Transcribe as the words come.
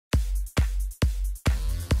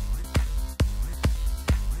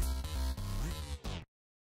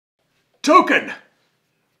token.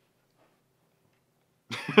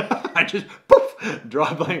 I just poof, draw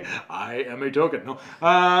a blank. I am a token. No.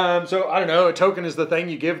 So I don't know. A token is the thing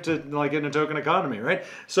you give to, like, in a token economy, right?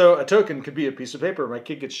 So a token could be a piece of paper. My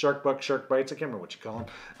kid gets shark bucks, shark bites. I can't remember what you call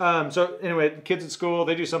them. So anyway, kids at school,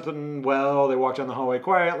 they do something well. They walk down the hallway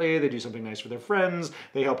quietly. They do something nice for their friends.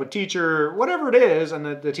 They help a teacher, whatever it is, and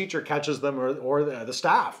the teacher catches them, or the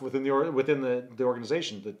staff within the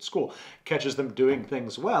organization, the school catches them doing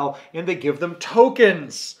things well, and they give them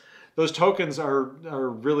tokens. Those tokens are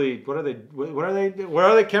really, what are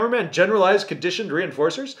they, cameraman? Generalized conditioned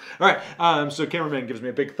reinforcers? All right, so cameraman gives me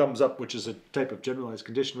a big thumbs up, which is a type of generalized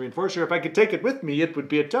conditioned reinforcer. If I could take it with me, it would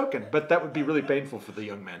be a token, but that would be really painful for the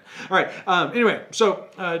young man. All right, anyway, so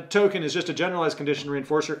token is just a generalized conditioned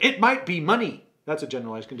reinforcer. It might be money. That's a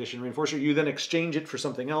generalized conditioned reinforcer. You then exchange it for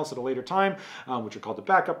something else at a later time, which are called the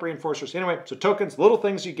backup reinforcers. Anyway, so tokens, little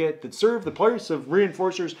things you get that serve the place of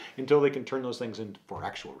reinforcers until they can turn those things into for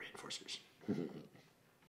actual reinforcers.